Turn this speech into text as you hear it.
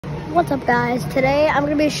What's up, guys? Today I'm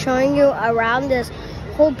going to be showing you around this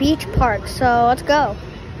whole beach park, so let's go.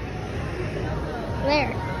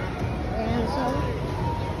 There. And so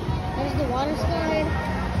there's the water slide.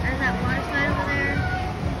 There's that water slide over there.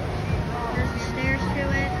 There's the stairs to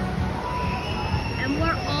it. And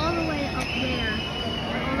we're all the way up there.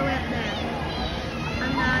 We're all the way up there.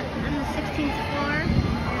 On the 16th floor.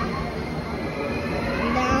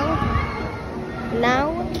 Now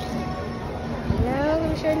let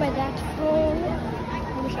me show you my dad's phone.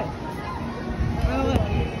 Let me show you.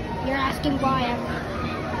 You're asking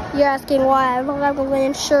why I don't have a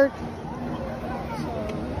linen shirt. So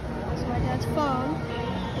that's my dad's phone.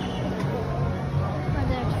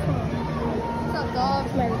 What's up, dog?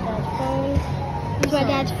 It's my dad's phone. It's my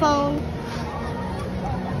dad's phone.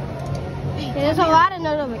 There's a lot of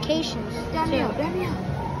notifications too.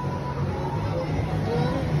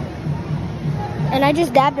 And I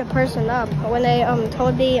just dabbed a person up when they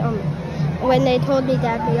told me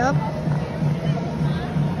dab me up.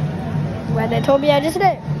 When they told me I just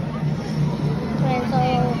did. And so,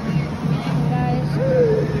 guys,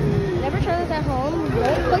 never try this at home.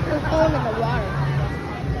 Don't put your phone in the water.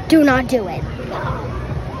 Do not do it.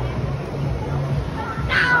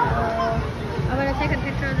 I'm gonna take a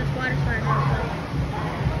picture of this water slide.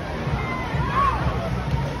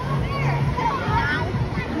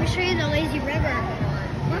 Let me show you the lazy river.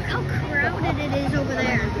 Look how crowded it is over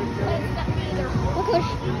there.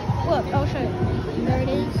 Look, I'll show you. There it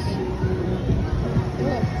is.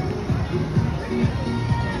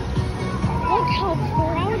 Look how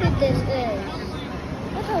crowded this is.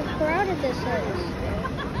 Look how crowded this is.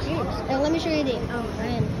 Jeez. And let me show you let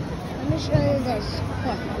me show you this.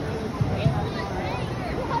 Look.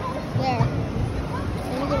 There.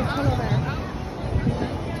 Let me get a tunnel there.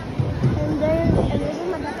 And this is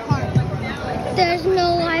my best part. There's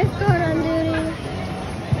no lifeguard on duty.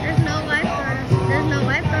 There's no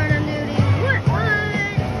lifeguard on duty. What?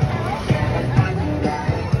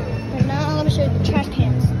 And now let me show you the trash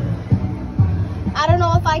cans. I don't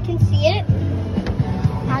know if I can see it.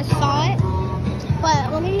 I saw it.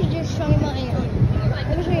 But let me just show you my thing real quick.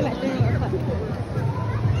 Let me show you my thing.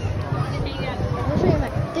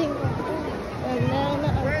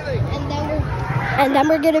 And then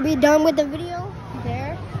we're gonna be done with the video.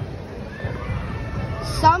 There.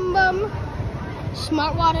 Some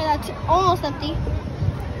smart water that's almost empty.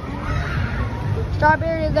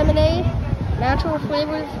 Strawberry lemonade, natural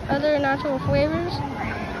flavors, other natural flavors.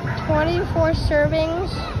 24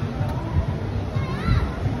 servings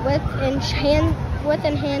with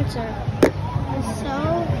enhancer.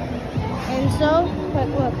 And so,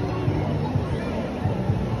 look.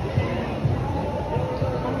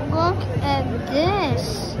 Look at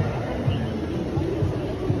this.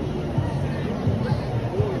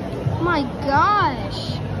 My gosh.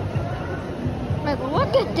 Like,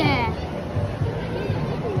 look at that.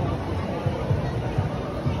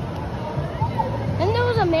 And there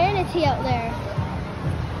was a manatee out there.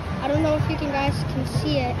 I don't know if you guys can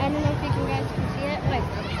see it. Like,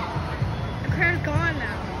 the crowd's gone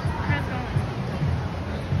now.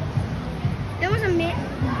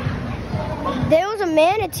 There was a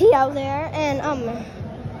manatee out there,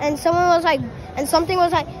 and someone was like, and something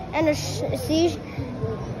was like, and a sea.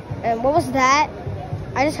 And what was that?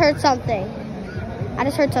 I just heard something.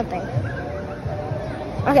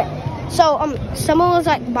 Okay, so someone was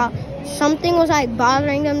like, something was like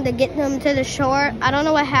bothering them to get them to the shore. I don't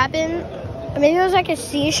know what happened. Maybe it was like a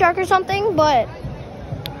sea shark or something, but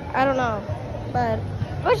I don't know. But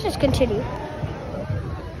let's just continue.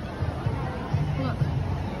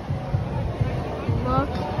 Look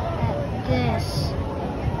at this.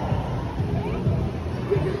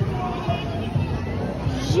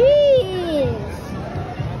 Jeez.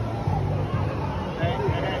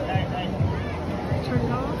 Turn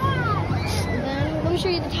it off. And then let me show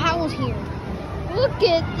you the towels here. Look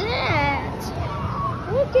at that.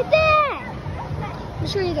 Let me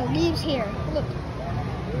show you the leaves here. Look.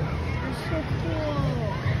 They're so cool.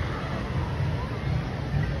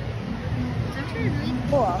 It's actually really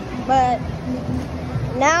cool. But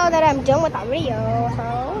now that I'm done with the video,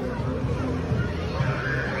 so